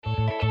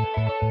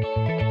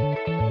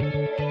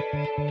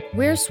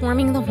We're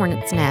swarming the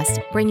Hornet's Nest,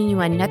 bringing you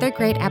another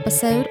great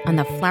episode on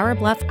the Flower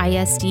Bluff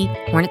ISD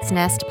Hornet's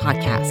Nest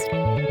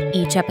podcast.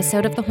 Each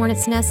episode of the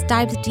Hornet's Nest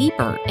dives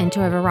deeper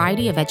into a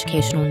variety of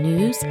educational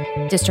news,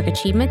 district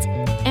achievements,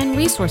 and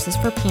resources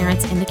for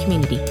parents in the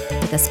community,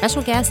 with a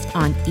special guest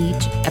on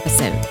each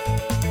episode.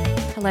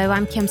 Hello,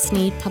 I'm Kim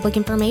Sneed, Public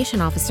Information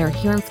Officer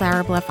here in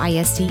Flower Bluff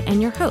ISD,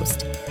 and your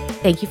host.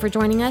 Thank you for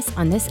joining us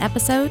on this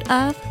episode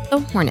of the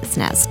Hornet's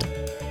Nest.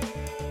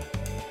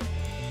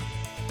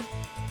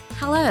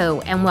 Hello,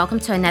 and welcome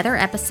to another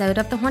episode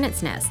of The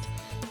Hornet's Nest.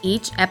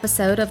 Each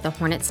episode of The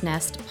Hornet's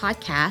Nest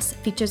podcast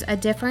features a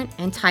different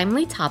and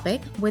timely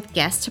topic with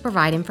guests to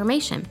provide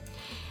information.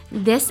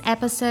 This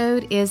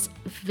episode is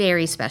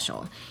very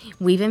special.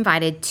 We've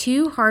invited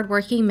two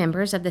hardworking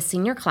members of the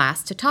senior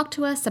class to talk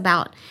to us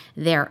about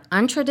their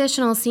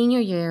untraditional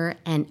senior year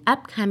and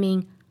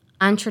upcoming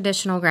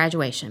untraditional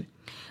graduation.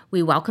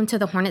 We welcome to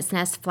The Hornet's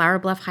Nest Flower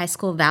Bluff High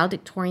School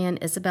valedictorian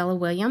Isabella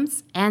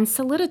Williams and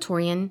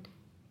salutatorian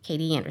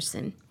Katie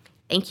Anderson.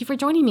 Thank you for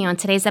joining me on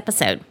today's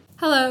episode.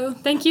 Hello.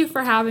 Thank you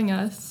for having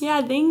us.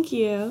 Yeah, thank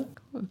you.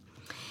 Cool.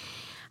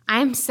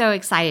 I'm so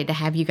excited to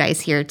have you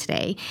guys here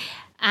today.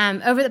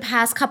 Over the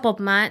past couple of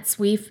months,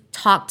 we've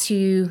talked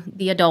to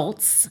the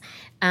adults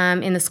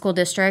in the school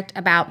district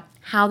about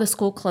how the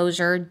school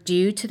closure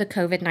due to the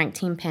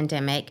COVID-19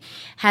 pandemic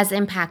has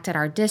impacted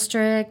our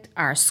district,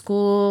 our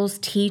schools,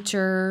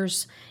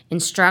 teachers,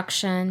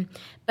 instruction.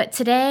 But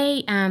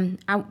today,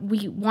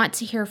 we want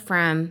to hear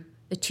from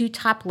the two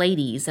top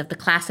ladies of the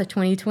class of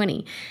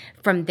 2020,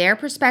 from their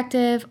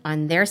perspective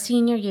on their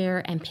senior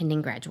year and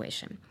pending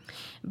graduation.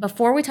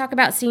 Before we talk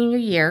about senior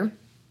year,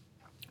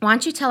 why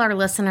don't you tell our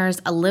listeners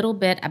a little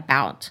bit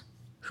about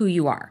who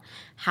you are,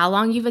 how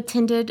long you've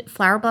attended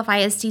Flower Bluff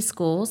ISD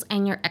schools,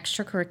 and your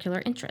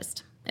extracurricular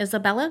interest.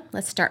 Isabella,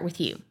 let's start with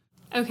you.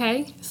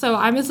 Okay, so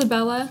I'm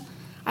Isabella.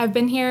 I've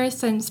been here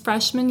since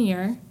freshman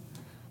year.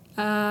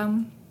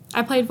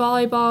 I played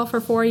volleyball for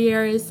 4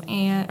 years,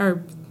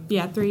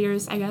 3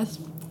 years, I guess.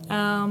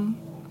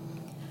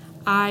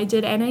 I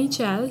did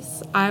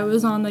NHS. I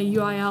was on the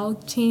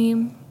UIL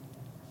team,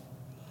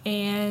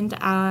 and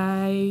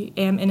I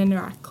am in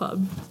Interact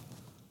Club.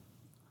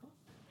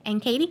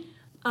 And Katie?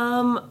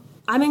 I'm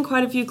in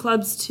quite a few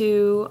clubs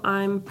too.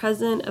 I'm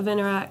president of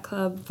Interact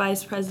Club,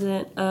 vice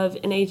president of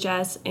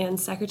NHS, and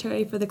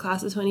secretary for the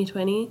class of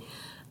 2020.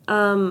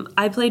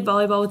 I played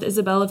volleyball with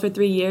Isabella for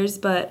 3 years,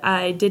 but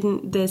I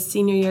didn't this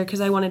senior year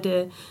because I wanted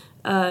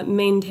to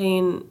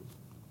maintain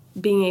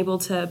being able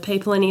to pay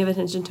plenty of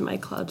attention to my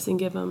clubs and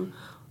give them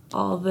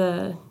all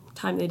the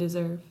time they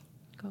deserve.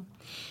 Cool.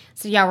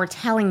 So y'all were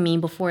telling me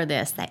before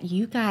this that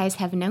you guys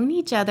have known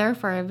each other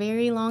for a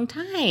very long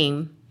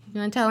time. You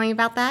want to tell me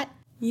about that?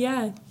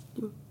 Yeah.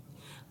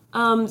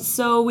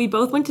 So we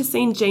both went to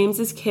St. James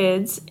as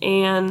kids,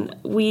 and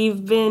we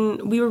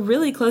were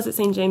really close at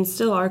St. James,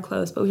 still are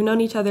close, but we've known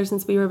each other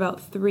since we were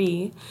about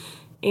 3.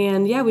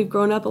 And yeah, we've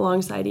grown up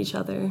alongside each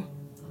other.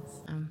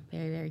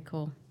 Very, very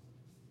cool.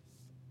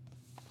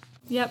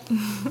 Yep.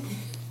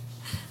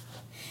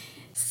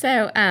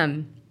 So,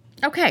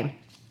 okay.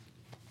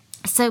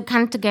 So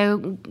kind of to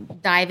go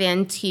dive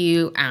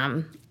into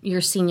your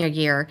senior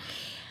year,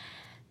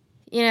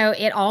 you know,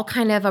 it all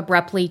kind of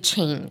abruptly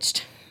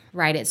changed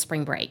right at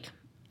spring break.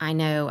 I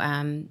know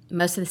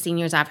most of the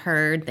seniors I've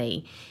heard,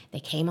 they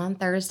came on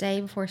Thursday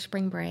before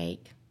spring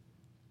break,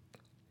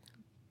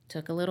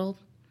 took a little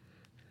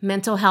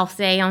mental health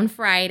day on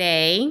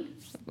Friday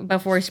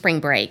before spring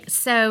break.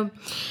 So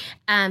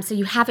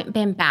you haven't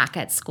been back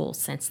at school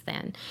since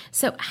then.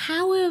 So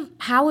how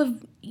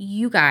have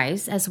you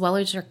guys, as well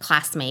as your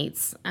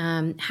classmates,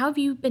 how have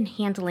you been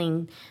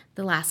handling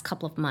the last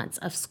couple of months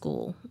of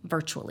school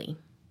virtually?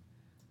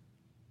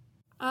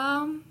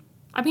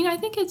 I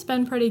think it's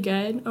been pretty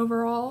good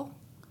overall.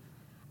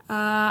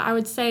 I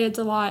would say it's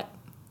a lot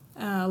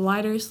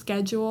lighter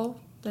schedule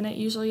than it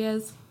usually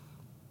is.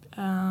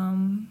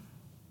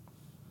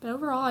 But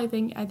overall, I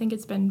think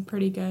it's been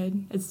pretty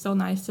good. It's still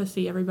nice to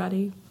see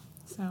everybody.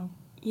 So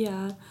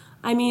yeah,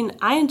 I mean,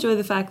 I enjoy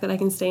the fact that I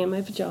can stay in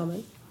my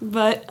pajamas,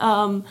 but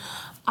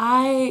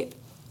I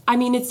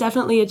mean, it's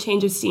definitely a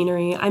change of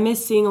scenery. I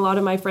miss seeing a lot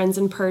of my friends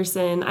in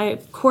person. I,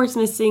 of course,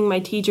 miss seeing my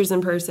teachers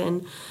in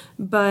person,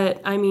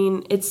 but I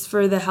mean, it's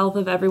for the health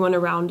of everyone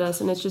around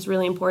us, and it's just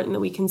really important that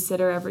we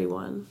consider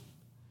everyone.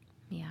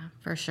 Yeah,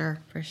 for sure.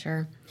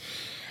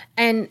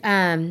 And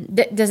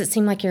does it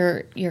seem like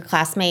your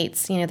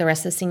classmates, you know, the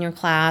rest of the senior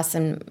class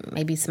and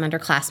maybe some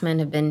underclassmen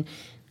have been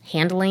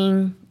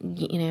handling,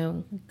 you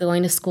know,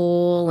 going to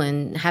school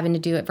and having to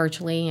do it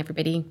virtually,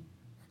 everybody?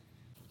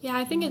 Yeah,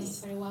 I think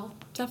it's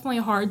definitely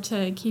hard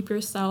to keep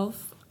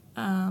yourself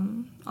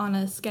on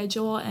a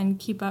schedule and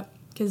keep up,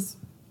 because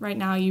right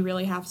now you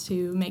really have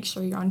to make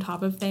sure you're on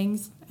top of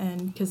things,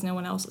 and because no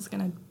one else is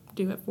going to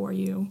do it for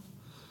you,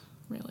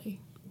 really.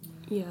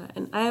 Yeah,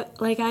 and I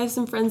have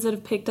some friends that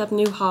have picked up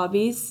new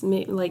hobbies,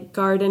 like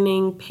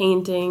gardening,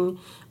 painting,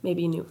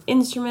 maybe a new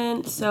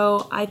instrument.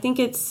 So I think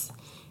it's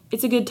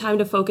a good time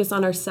to focus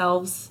on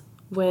ourselves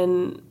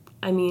when,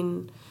 I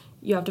mean,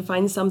 you have to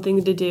find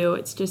something to do.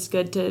 It's just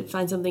good to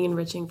find something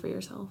enriching for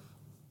yourself.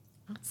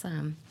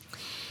 Awesome.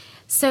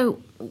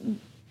 So,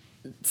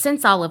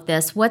 since all of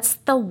this, what's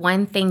the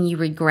one thing you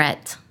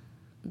regret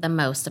the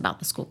most about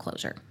the school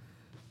closure?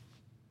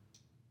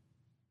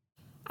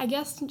 I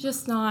guess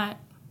just not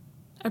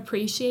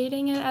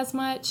appreciating it as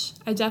much.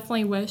 I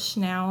definitely wish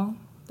now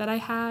that I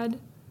had.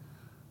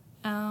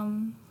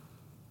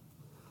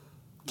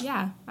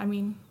 Yeah, I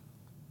mean,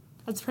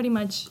 that's pretty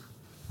much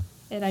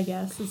it, I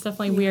guess. It's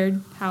definitely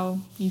weird how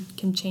you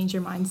can change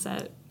your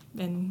mindset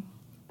in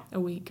a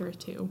week or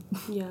two.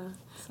 Yeah.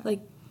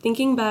 Like,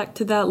 thinking back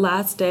to that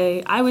last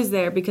day, I was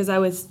there because I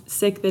was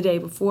sick the day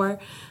before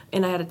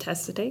and I had a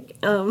test to take.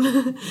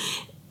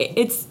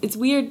 It's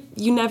weird.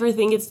 You never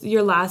think it's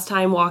your last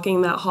time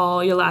walking that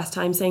hall, your last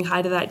time saying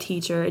hi to that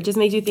teacher. It just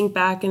makes you think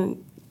back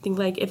and think,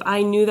 like, if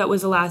I knew that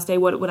was the last day,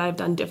 what would I have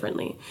done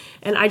differently?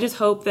 And I just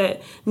hope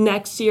that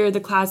next year the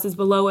classes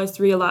below us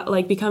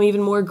become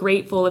even more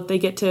grateful if they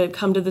get to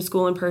come to the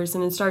school in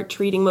person and start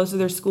treating most of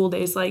their school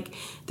days like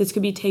this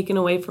could be taken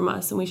away from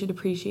us and we should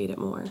appreciate it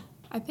more.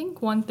 I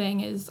think one thing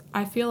is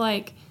I feel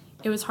like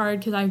it was hard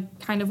because I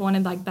kind of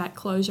wanted like that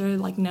closure,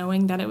 like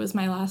knowing that it was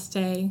my last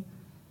day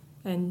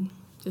and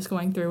just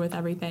going through with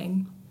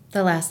everything.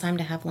 The last time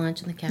to have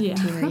lunch in the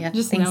cafeteria, Yeah,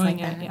 just things knowing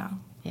like it, that. yeah.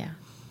 Yeah,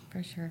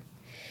 for sure.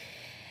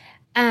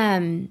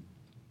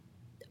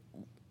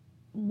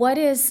 What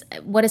is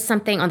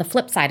something on the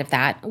flip side of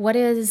that? What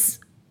is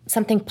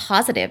something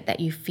positive that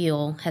you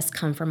feel has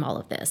come from all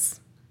of this?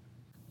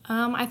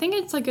 I think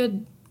it's a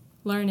good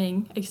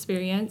learning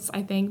experience,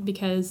 I think,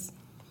 because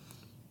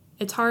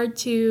it's hard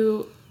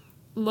to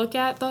look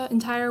at the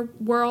entire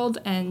world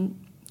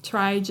and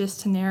try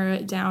just to narrow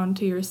it down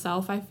to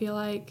yourself, I feel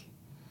like,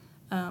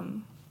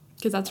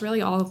 because that's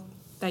really all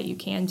that you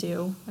can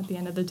do at the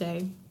end of the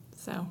day,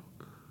 so.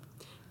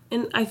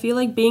 And I feel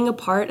like being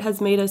apart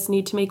has made us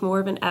need to make more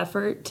of an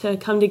effort to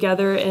come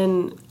together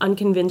in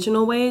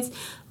unconventional ways,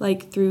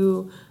 like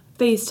through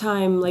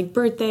FaceTime, like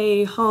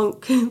birthday,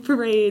 honk,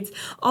 parades,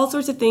 all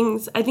sorts of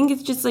things. I think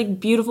it's just like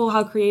beautiful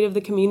how creative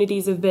the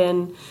communities have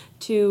been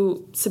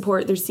to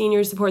support their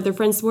seniors, support their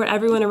friends, support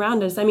everyone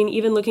around us. I mean,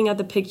 even looking at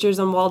the pictures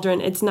on Waldron,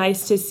 it's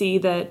nice to see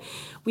that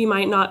we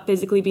might not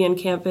physically be on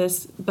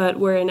campus, but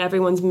we're in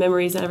everyone's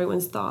memories and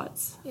everyone's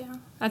thoughts. Yeah,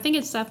 I think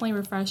it's definitely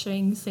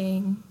refreshing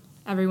seeing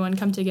everyone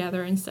come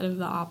together instead of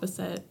the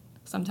opposite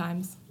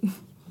sometimes.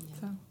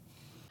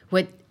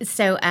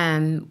 So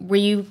were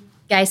you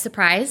guys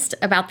surprised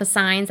about the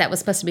signs? That was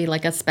supposed to be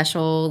like a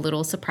special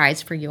little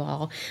surprise for you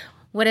all.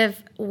 What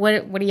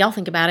do y'all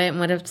think about it, and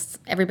what have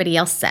everybody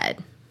else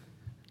said?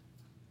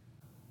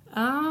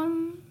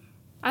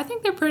 I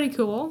think they're pretty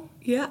cool.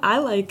 Yeah, I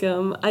like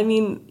them. I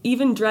mean,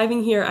 even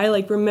driving here, I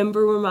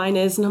remember where mine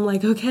is, and I'm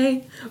like,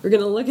 okay, we're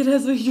gonna look at it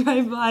as we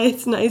drive by.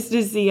 It's nice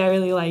to see. I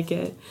really like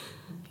it.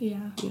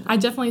 Yeah. I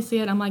definitely see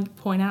it. I'm like,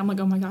 point out. I'm like,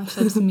 oh my gosh,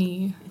 that's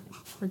me.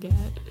 Forget.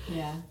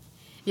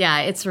 Yeah,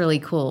 it's really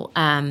cool.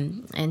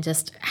 And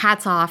just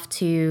hats off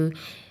to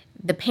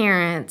the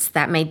parents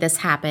that made this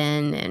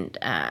happen.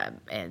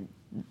 And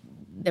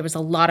there was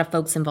a lot of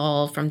folks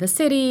involved from the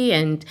city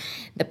and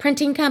the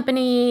printing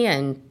company,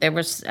 and there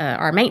was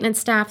our maintenance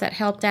staff that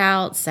helped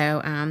out.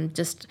 So and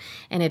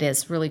it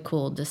is really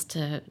cool just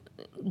to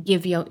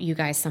give you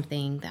guys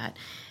something that,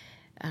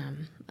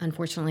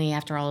 unfortunately,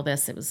 after all of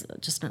this, it was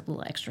just a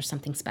little extra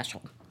something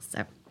special.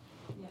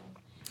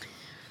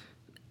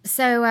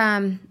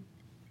 So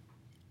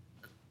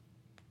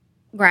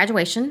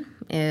graduation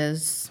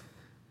is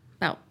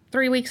about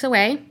 3 weeks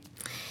away.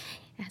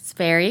 It's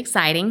very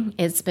exciting.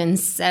 It's been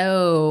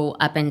so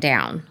up and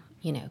down.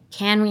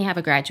 Can we have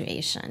a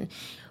graduation?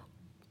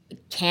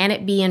 Can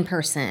it be in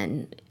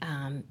person?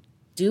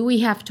 Do we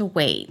have to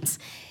wait?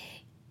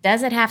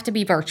 Does it have to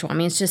be virtual? I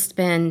mean, it's just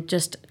been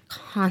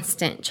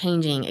constant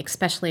changing,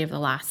 especially over the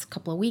last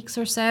couple of weeks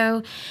or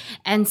so.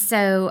 And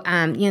so,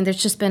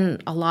 there's just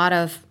been a lot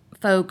of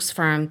folks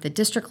from the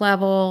district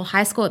level,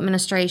 high school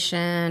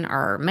administration,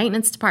 our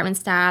maintenance department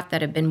staff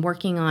that have been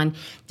working on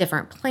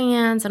different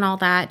plans and all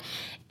that.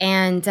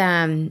 And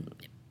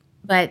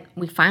but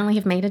we finally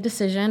have made a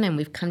decision, and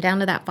we've come down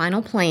to that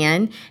final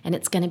plan, and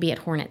it's going to be at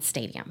Hornet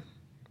Stadium.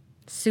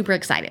 Super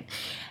excited.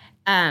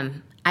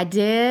 I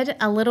did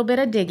a little bit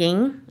of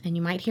digging, and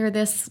you might hear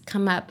this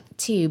come up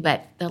too,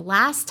 but the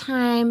last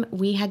time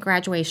we had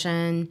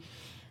graduation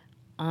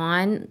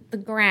on the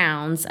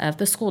grounds of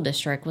the school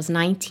district was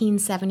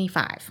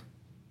 1975.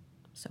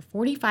 So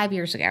 45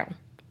 years ago.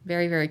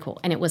 Very, very cool.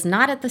 And it was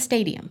not at the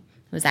stadium.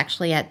 It was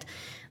actually at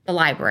the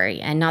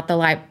library, and not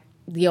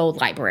the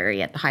old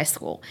library at the high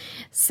school.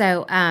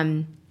 So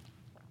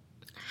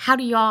how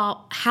do you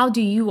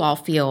all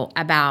feel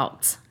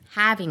about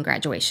having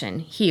graduation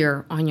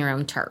here on your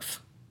own turf?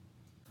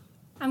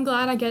 I'm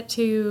glad I get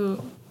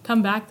to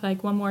come back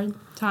one more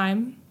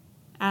time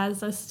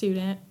as a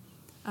student.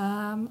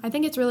 I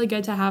think it's really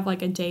good to have a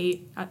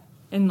date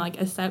and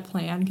a set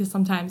plan, because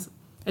sometimes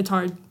it's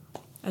hard,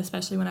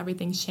 especially when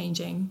everything's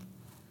changing.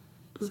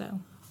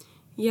 So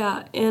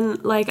Yeah,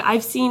 and like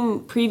I've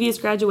seen previous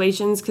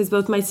graduations because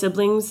both my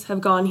siblings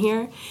have gone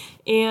here,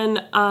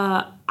 and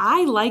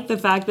I like the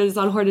fact that it's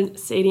on Horton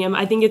Stadium.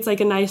 I think it's like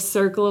a nice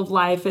circle of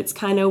life. It's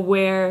kind of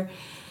where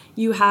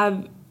you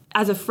have,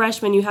 as a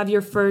freshman, you have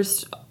your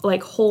first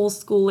like whole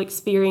school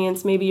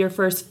experience, maybe your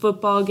first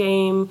football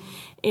game,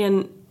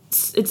 and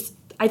it's.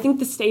 I think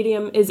the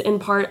stadium is in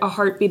part a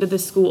heartbeat of the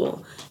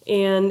school,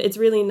 and it's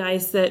really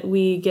nice that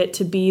we get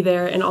to be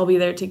there and all be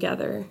there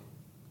together.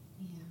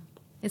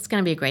 It's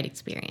going to be a great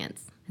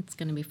experience. It's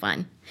going to be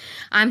fun.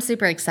 I'm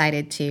super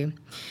excited too.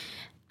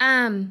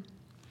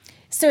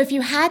 So if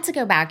you had to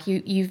go back,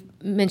 you've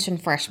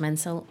mentioned freshmen,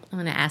 so I'm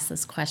going to ask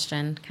this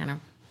question kind of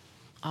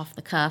off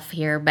the cuff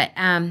here. But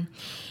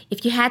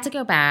if you had to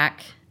go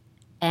back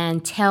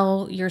and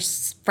tell your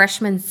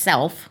freshman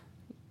self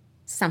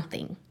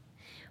something,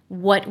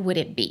 what would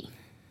it be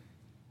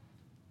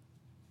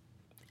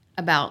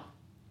about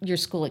your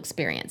school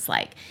experience?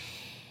 Like,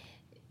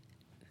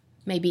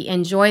 maybe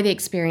enjoy the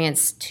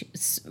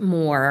experience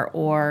more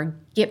or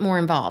get more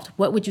involved.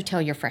 What would you tell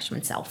your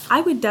freshman self?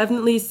 I would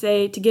definitely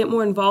say to get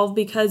more involved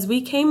because we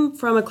came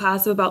from a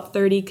class of about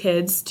 30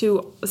 kids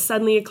to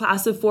suddenly a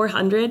class of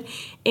 400.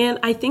 And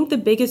I think the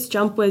biggest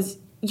jump was,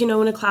 you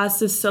know, in a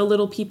class of so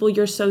little people,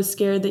 you're so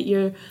scared that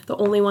you're the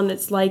only one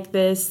that's like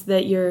this,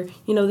 that you're,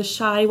 you know, the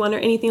shy one or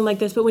anything like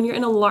this. But when you're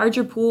in a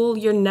larger pool,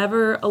 you're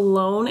never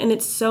alone. And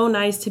it's so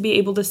nice to be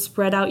able to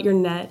spread out your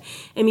net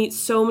and meet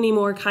so many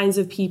more kinds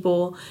of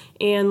people.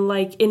 And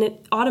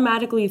it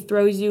automatically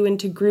throws you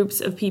into groups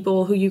of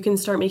people who you can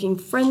start making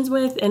friends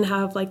with and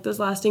have like those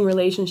lasting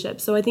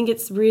relationships. So I think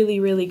it's really,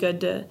 really good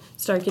to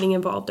start getting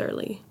involved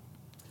early.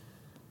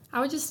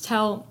 I would just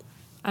tell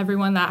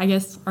everyone that, I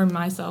guess, or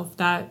myself,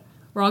 that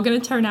we're all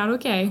going to turn out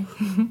okay,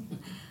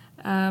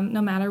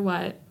 no matter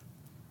what,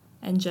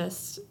 and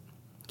just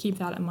keep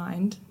that in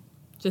mind,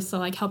 just to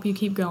like help you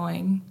keep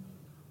going.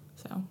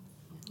 So,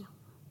 yeah.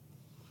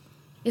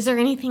 Is there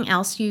anything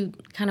else you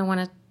kind of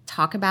want to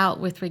talk about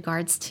with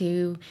regards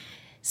to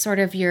sort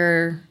of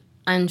your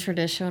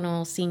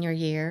untraditional senior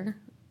year?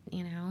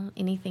 You know,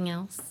 anything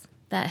else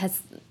that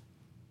has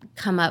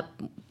come up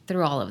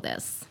through all of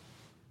this?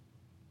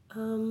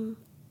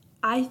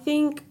 I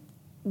think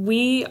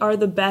we are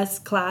the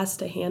best class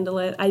to handle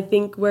it. I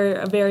think we're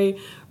a very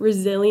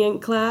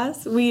resilient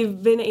class.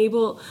 We've been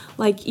able,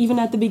 like, even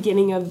at the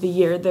beginning of the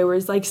year, there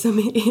was, like, some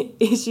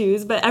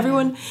issues, but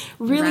everyone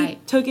really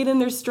took it in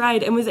their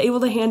stride and was able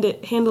to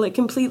handle it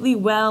completely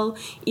well,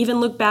 even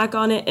look back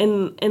on it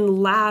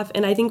and laugh.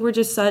 And I think we're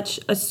just such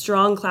a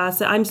strong class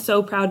that I'm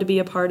so proud to be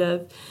a part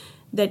of,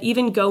 that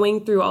even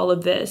going through all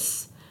of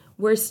this,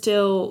 we're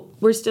still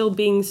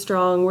being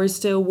strong. We're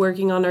still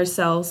working on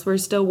ourselves. We're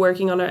still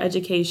working on our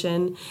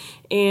education.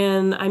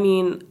 And I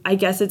mean, I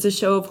guess it's a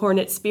show of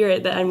Hornet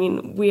spirit that, I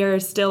mean, we are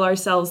still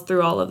ourselves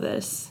through all of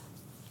this.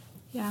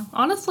 Yeah,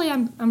 honestly,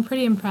 I'm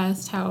pretty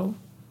impressed how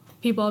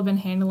people have been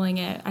handling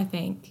it, I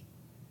think.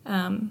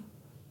 And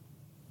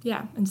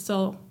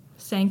still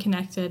staying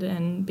connected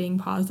and being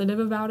positive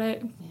about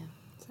it. Yeah.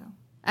 So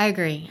I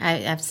agree.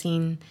 I've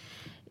seen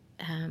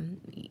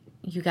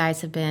you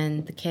guys have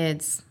been, the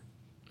kids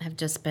have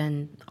just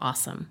been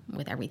awesome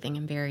with everything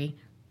and very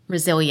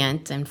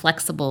resilient and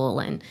flexible,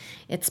 and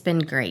it's been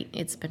great.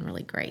 It's been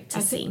really great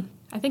to see.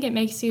 I think it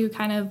makes you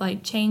kind of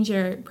like change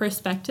your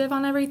perspective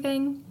on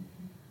everything.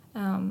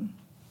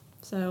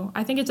 So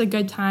I think it's a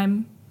good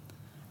time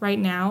right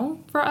now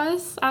for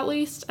us, at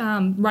least,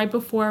 right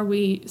before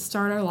we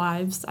start our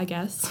lives, I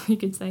guess you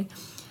could say.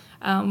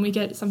 We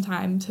get some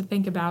time to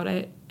think about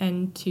it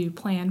and to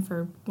plan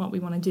for what we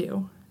want to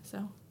do.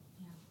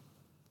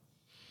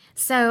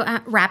 So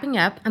wrapping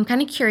up, I'm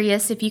kind of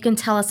curious if you can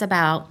tell us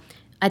about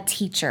a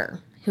teacher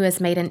who has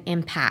made an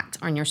impact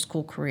on your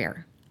school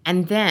career.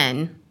 And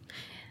then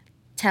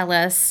tell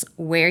us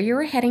where you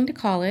were heading to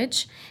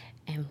college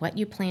and what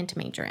you plan to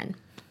major in.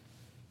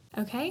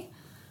 Okay.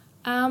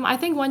 I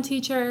think one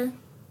teacher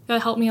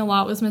that helped me a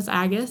lot was Miss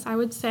Agus, I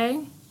would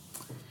say.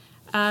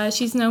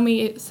 She's known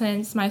me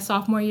since my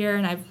sophomore year,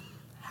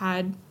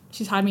 and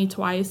she's had me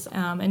twice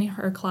in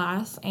her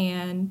class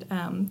and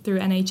through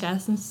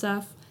NHS and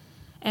stuff.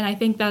 And I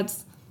think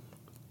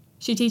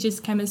she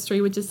teaches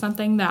chemistry, which is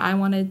something that I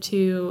wanted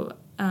to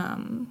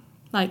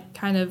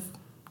kind of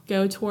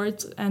go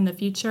towards in the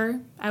future,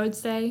 I would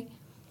say.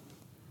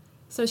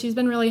 So she's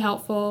been really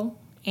helpful,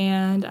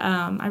 and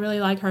I really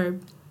like her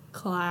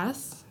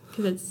class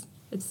because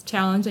it's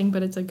challenging,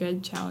 but it's a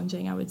good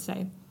challenging, I would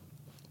say.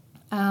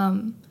 So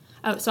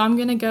I'm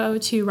going to go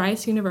to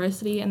Rice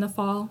University in the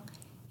fall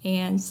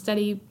and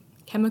study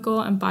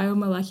chemical and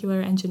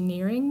biomolecular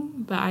engineering,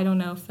 but I don't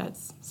know if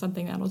that's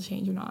something that'll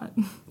change or not.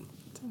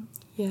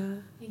 Yeah.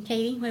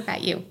 Katie, what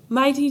about you?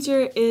 My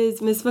teacher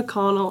is Miss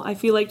McConnell. I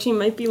feel like she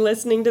might be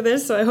listening to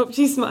this, so I hope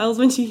she smiles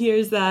when she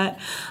hears that.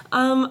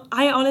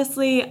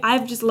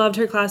 I've just loved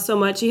her class so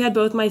much. She had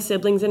both my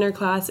siblings in her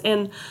class,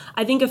 and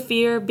I think a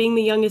fear, being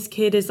the youngest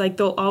kid, is like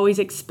they'll always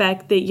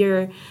expect that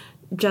you're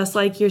just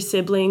like your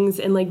siblings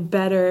and like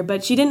better,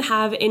 but she didn't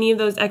have any of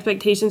those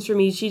expectations for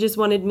me. She just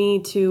wanted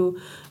me to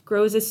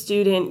grow as a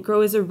student,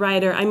 grow as a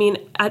writer. I mean,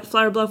 at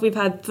Flower Bluff, we've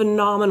had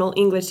phenomenal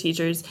English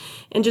teachers.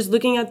 And just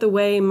looking at the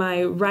way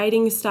my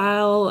writing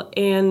style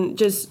and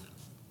just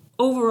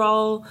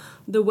overall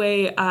the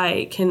way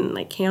I can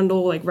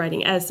handle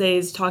writing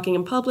essays, talking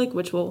in public,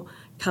 which will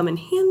come in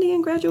handy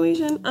in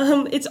graduation.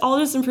 It's all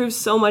just improved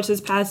so much this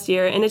past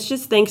year, and it's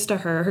just thanks to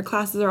her. Her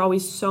classes are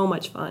always so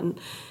much fun.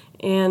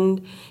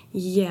 And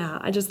yeah,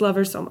 I just love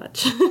her so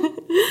much.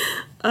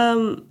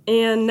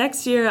 And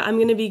next year, I'm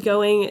going to be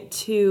going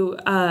to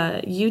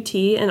UT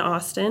in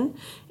Austin,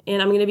 and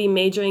I'm going to be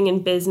majoring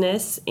in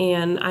business,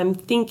 and I'm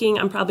thinking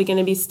I'm probably going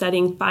to be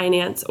studying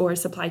finance or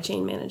supply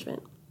chain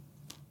management.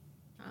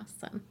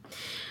 Awesome.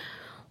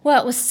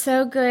 Well, it was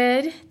so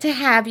good to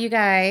have you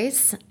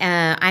guys.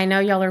 I know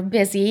y'all are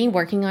busy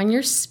working on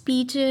your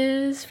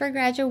speeches for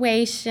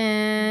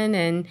graduation,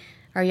 and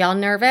are y'all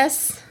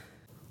nervous?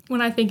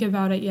 When I think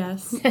about it,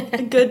 yes.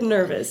 Good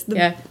nervous.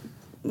 Yeah.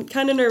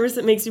 Kind of nervous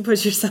that makes you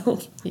push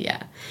yourself.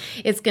 Yeah.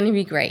 It's going to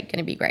be great.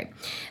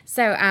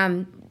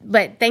 So,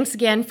 but thanks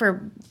again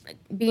for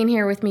being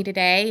here with me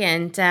today,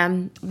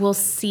 and we'll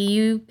see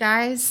you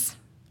guys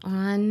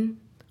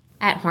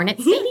at Hornet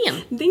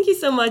Stadium. Thank you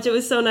so much. It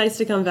was so nice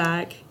to come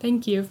back.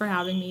 Thank you for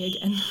having me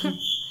again.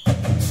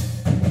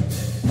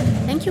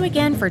 Thank you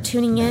again for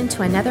tuning in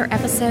to another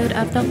episode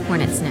of The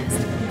Hornet's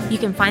Nest. You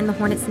can find The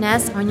Hornet's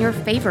Nest on your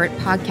favorite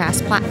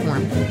podcast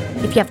platform.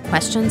 If you have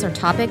questions or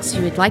topics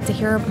you would like to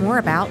hear more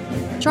about,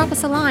 drop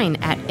us a line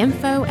at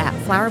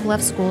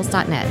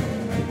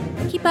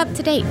info@flowerbluffschools.net. Keep up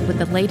to date with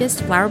the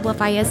latest Flower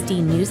Bluff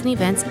ISD news and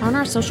events on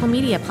our social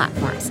media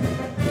platforms.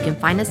 You can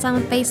find us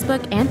on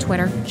Facebook and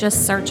Twitter.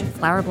 Just search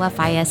Flower Bluff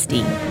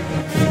ISD.